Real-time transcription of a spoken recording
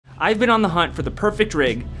I've been on the hunt for the perfect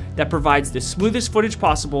rig that provides the smoothest footage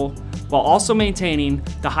possible while also maintaining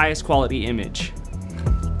the highest quality image.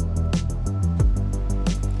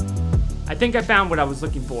 I think I found what I was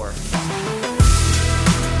looking for.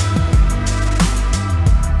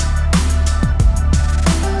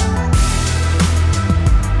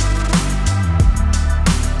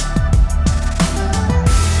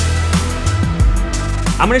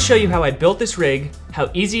 I'm going to show you how I built this rig,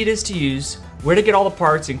 how easy it is to use, where to get all the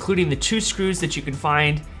parts, including the 2 screws that you can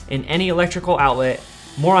find in any electrical outlet.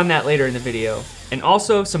 More on that later in the video. And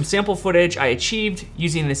also some sample footage I achieved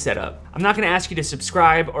using this setup. I'm not going to ask you to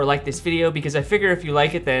subscribe or like this video because I figure if you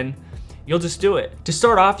like it, then you'll just do it. To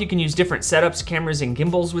start off, you can use different setups, cameras, and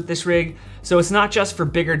gimbals with this rig, so it's not just for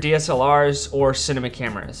bigger DSLRs or cinema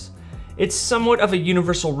cameras. It's somewhat of a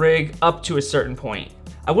universal rig up to a certain point.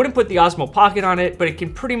 I wouldn't put the Osmo Pocket on it, but it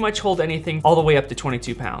can pretty much hold anything all the way up to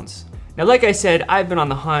 22 pounds. Now, like I said, I've been on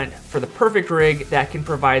the hunt for the perfect rig that can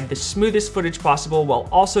provide the smoothest footage possible while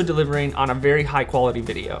also delivering on a very high quality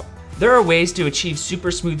video. There are ways to achieve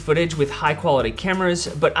super smooth footage with high quality cameras,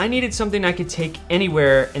 but I needed something I could take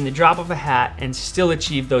anywhere in the drop of a hat and still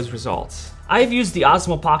achieve those results. I've used the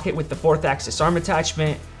Osmo Pocket with the 4th axis arm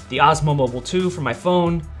attachment, the Osmo Mobile 2 for my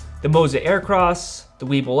phone, the Moza Aircross, the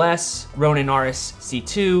Weeble S, Ronin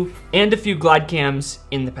RS2, and a few glide cams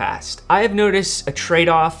in the past. I have noticed a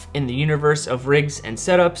trade-off in the universe of rigs and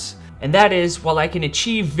setups, and that is, while I can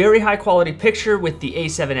achieve very high quality picture with the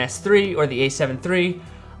A7s3 or the A7 III,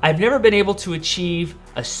 I've never been able to achieve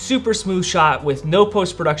a super smooth shot with no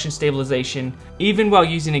post-production stabilization, even while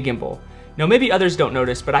using a gimbal. Now, maybe others don't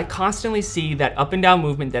notice, but I constantly see that up and down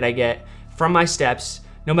movement that I get from my steps,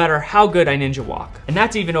 no matter how good I ninja walk. And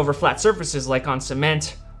that's even over flat surfaces like on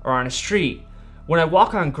cement or on a street. When I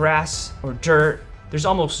walk on grass or dirt, there's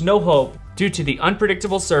almost no hope due to the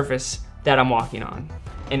unpredictable surface that I'm walking on.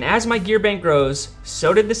 And as my gear bank grows,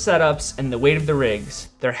 so did the setups and the weight of the rigs.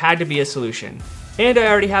 There had to be a solution. And I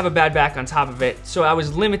already have a bad back on top of it, so I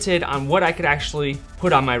was limited on what I could actually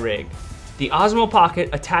put on my rig. The Osmo Pocket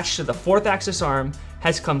attached to the 4th axis arm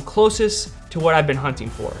has come closest to what I've been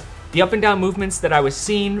hunting for. The up and down movements that I was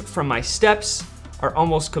seeing from my steps are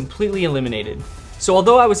almost completely eliminated. So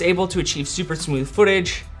although I was able to achieve super smooth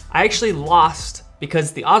footage, I actually lost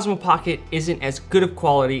because the Osmo Pocket isn't as good of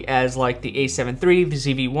quality as like the A7 III, the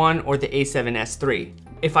ZV-1, or the A7s III.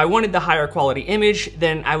 If I wanted the higher quality image,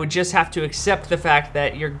 then I would just have to accept the fact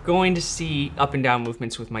that you're going to see up and down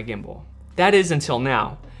movements with my gimbal. That is until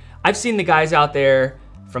now. I've seen the guys out there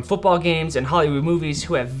from football games and Hollywood movies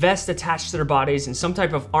who have vests attached to their bodies and some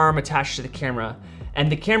type of arm attached to the camera, and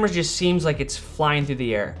the camera just seems like it's flying through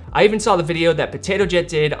the air. I even saw the video that Potato Jet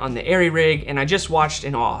did on the Airy rig, and I just watched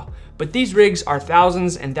in awe. But these rigs are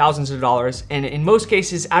thousands and thousands of dollars, and in most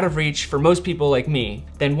cases out of reach for most people like me.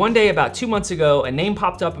 Then one day about 2 months ago, a name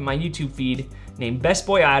popped up in my YouTube feed named Best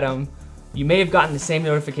Boy Adam. You may have gotten the same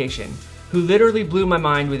notification, who literally blew my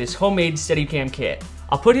mind with his homemade Steadicam kit.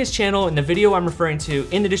 I'll put his channel in the video I'm referring to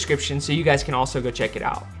in the description so you guys can also go check it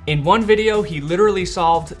out. In one video, he literally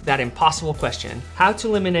solved that impossible question: how to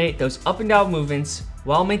eliminate those up and down movements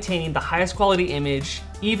while maintaining the highest quality image,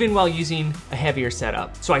 even while using a heavier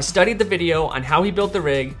setup. So I studied the video on how he built the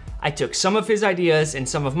rig, I took some of his ideas and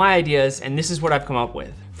some of my ideas, and this is what I've come up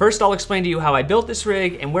with. First, I'll explain to you how I built this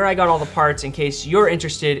rig and where I got all the parts in case you're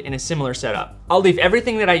interested in a similar setup. I'll leave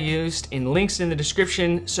everything that I used in links in the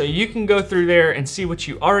description so you can go through there and see what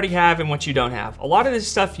you already have and what you don't have. A lot of this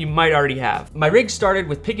stuff you might already have. My rig started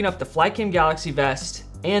with picking up the Flycam Galaxy vest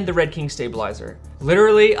and the RedKing stabilizer.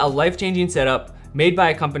 Literally a life-changing setup made by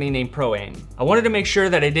a company named Pro-Aim. I wanted to make sure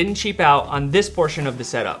that I didn't cheap out on this portion of the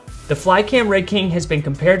setup. The Flycam RedKing has been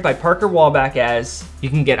compared by Parker Wallback as you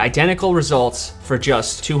can get identical results for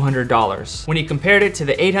just $200 when he compared it to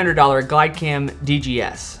the $800 GlideCam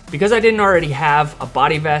DGS. Because I didn't already have a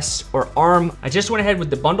body vest or arm, I just went ahead with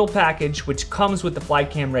the bundle package which comes with the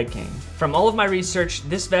Flycam RedKing. From all of my research,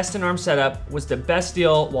 this vest and arm setup was the best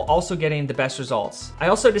deal while also getting the best results. I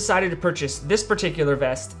also decided to purchase this particular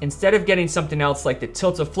vest instead of getting something else like the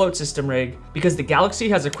Tilta float system rig because the Galaxy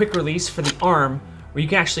has a quick release for the arm where you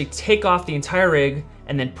can actually take off the entire rig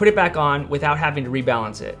and then put it back on without having to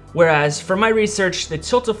rebalance it. Whereas for my research, the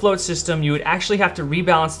Tilta float system, you would actually have to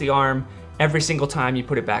rebalance the arm every single time you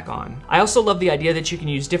put it back on. I also love the idea that you can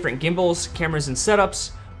use different gimbals, cameras, and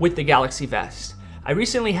setups with the Galaxy vest. I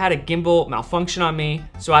recently had a gimbal malfunction on me,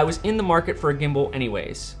 so I was in the market for a gimbal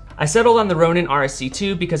anyways. I settled on the Ronin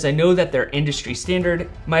RS2 because I know that they're industry standard.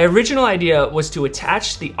 My original idea was to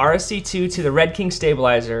attach the RS2 to the RedKing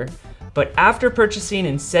stabilizer, but after purchasing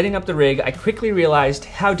and setting up the rig, I quickly realized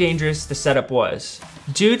how dangerous the setup was.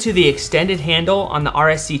 Due to the extended handle on the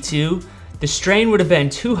RS2, the strain would have been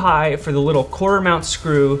too high for the little quarter mount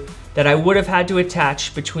screw that I would have had to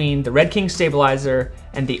attach between the RedKing stabilizer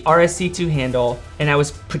and the RS2 handle, and I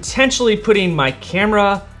was potentially putting my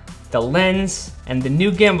camera, the lens, and the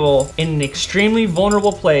new gimbal in an extremely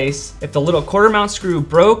vulnerable place if the little quarter mount screw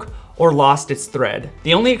broke or lost its thread.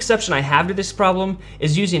 The only exception I have to this problem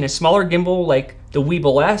is using a smaller gimbal like the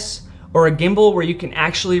Gimbal S, or a gimbal where you can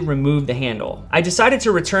actually remove the handle. I decided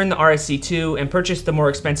to return the RS2 and purchase the more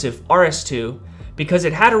expensive RS2 because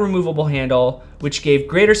it had a removable handle, which gave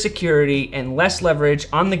greater security and less leverage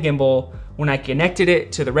on the gimbal when I connected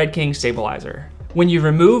it to the RedKing stabilizer. When you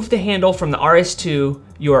remove the handle from the RS2,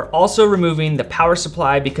 you are also removing the power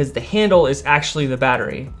supply because the handle is actually the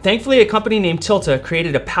battery. Thankfully, a company named Tilta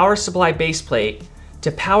created a power supply base plate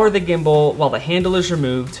to power the gimbal while the handle is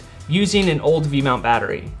removed using an old V-mount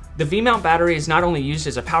battery. The V-mount battery is not only used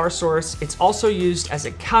as a power source, it's also used as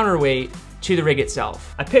a counterweight to the rig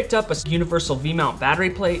itself. I picked up a universal V-mount battery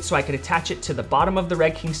plate so I could attach it to the bottom of the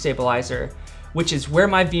RedKing stabilizer, which is where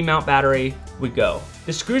my V-mount battery would go.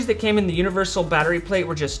 The screws that came in the universal battery plate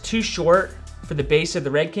were just too short for the base of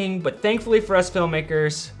the RedKing, but thankfully for us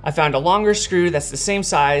filmmakers, I found a longer screw that's the same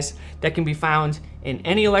size that can be found in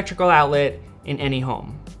any electrical outlet in any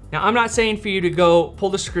home. Now, I'm not saying for you to go pull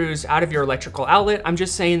the screws out of your electrical outlet. I'm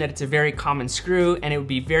just saying that it's a very common screw and it would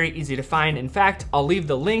be very easy to find. In fact, I'll leave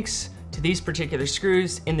the links to these particular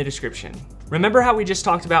screws in the description. Remember how we just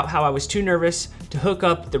talked about how I was too nervous to hook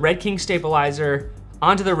up the RedKing stabilizer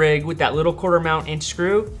onto the rig with that little 1/4 mount inch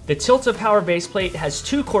screw? The Tilta power base plate has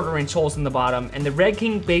 2 1/4 inch holes in the bottom, and the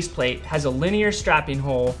RedKing base plate has a linear strapping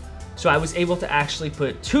hole, so I was able to actually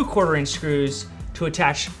put 2 1/4 inch screws to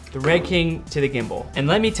attach the RedKing to the gimbal. And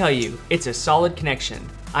let me tell you, it's a solid connection.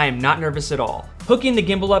 I am not nervous at all. Hooking the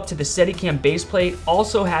gimbal up to the Steadicam base plate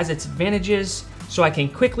also has its advantages, so I can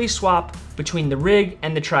quickly swap between the rig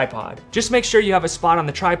and the tripod. Just make sure you have a spot on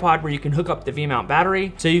the tripod where you can hook up the V-mount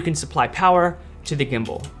battery so you can supply power to the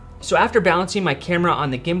gimbal. So after balancing my camera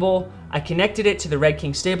on the gimbal, I connected it to the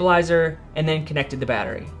RedKing stabilizer and then connected the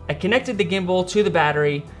battery. I connected the gimbal to the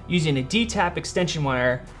battery using a D-tap extension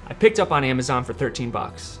wire I picked up on Amazon for 13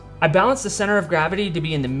 bucks. I balanced the center of gravity to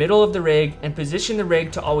be in the middle of the rig and positioned the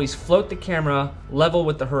rig to always float the camera level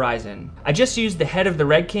with the horizon. I just used the head of the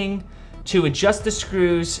RedKing to adjust the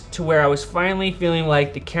screws to where I was finally feeling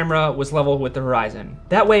like the camera was level with the horizon.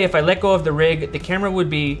 That way, if I let go of the rig, the camera would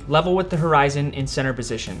be level with the horizon in center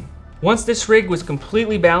position. Once this rig was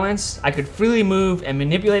completely balanced, I could freely move and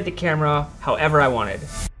manipulate the camera however I wanted.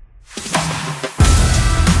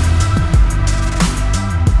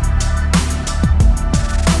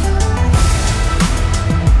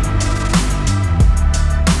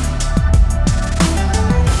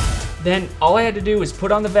 Then all I had to do was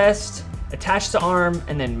put on the vest, attach the arm,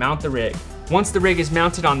 and then mount the rig. Once the rig is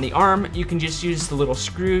mounted on the arm, you can just use the little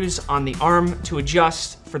screws on the arm to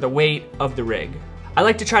adjust for the weight of the rig. I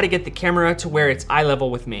like to try to get the camera to where it's eye level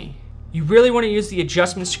with me. You really want to use the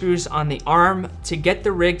adjustment screws on the arm to get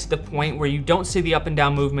the rig to the point where you don't see the up and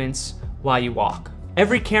down movements while you walk.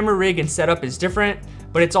 Every camera rig and setup is different,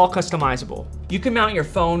 but it's all customizable. You can mount your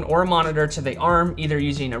phone or a monitor to the arm either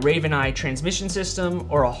using a Raven-i transmission system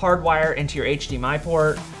or a hardwire into your HDMI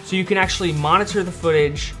port, so you can actually monitor the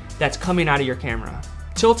footage that's coming out of your camera.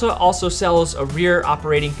 Tilta also sells a rear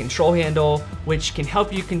operating control handle, which can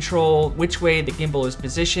help you control which way the gimbal is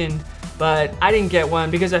positioned, but I didn't get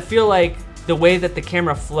one because I feel like the way that the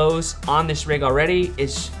camera flows on this rig already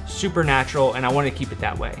is super natural and I want to keep it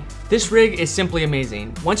that way. This rig is simply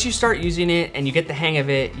amazing. Once you start using it and you get the hang of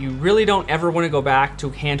it, you really don't ever want to go back to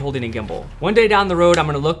hand holding a gimbal. One day down the road, I'm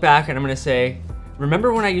going to look back and I'm going to say,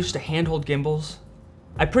 remember when I used to hand hold gimbals?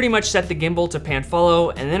 I pretty much set the gimbal to pan follow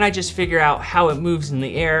and then I just figure out how it moves in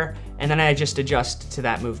the air and then I just adjust to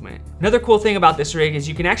that movement. Another cool thing about this rig is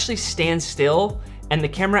you can actually stand still and the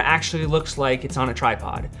camera actually looks like it's on a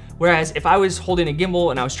tripod. Whereas if I was holding a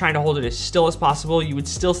gimbal and I was trying to hold it as still as possible, you would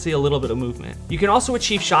still see a little bit of movement. You can also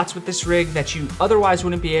achieve shots with this rig that you otherwise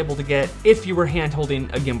wouldn't be able to get if you were hand holding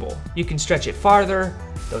a gimbal. You can stretch it farther,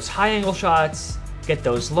 those high angle shots, get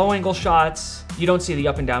those low angle shots. You don't see the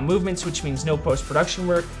up and down movements, which means no post-production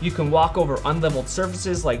work. You can walk over unleveled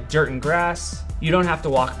surfaces like dirt and grass. You don't have to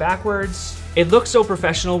walk backwards. It looks so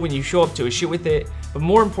professional when you show up to a shoot with it, but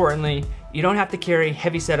more importantly, you don't have to carry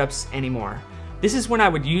heavy setups anymore. This is when I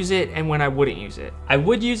would use it and when I wouldn't use it. I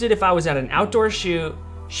would use it if I was at an outdoor shoot,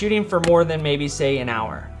 shooting for more than maybe say an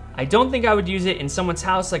hour. I don't think I would use it in someone's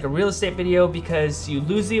house like a real estate video because you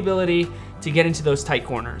lose the ability to get into those tight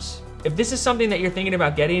corners. If this is something that you're thinking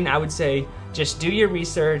about getting, I would say just do your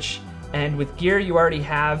research, and with gear you already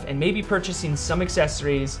have, and maybe purchasing some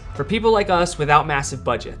accessories for people like us without massive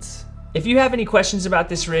budgets. If you have any questions about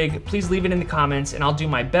this rig, please leave it in the comments and I'll do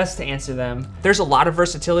my best to answer them. There's a lot of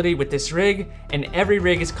versatility with this rig, and every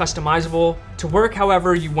rig is customizable to work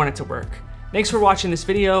however you want it to work. Thanks for watching this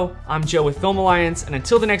video. I'm Joe with Film Alliance, and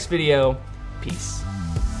until the next video, peace.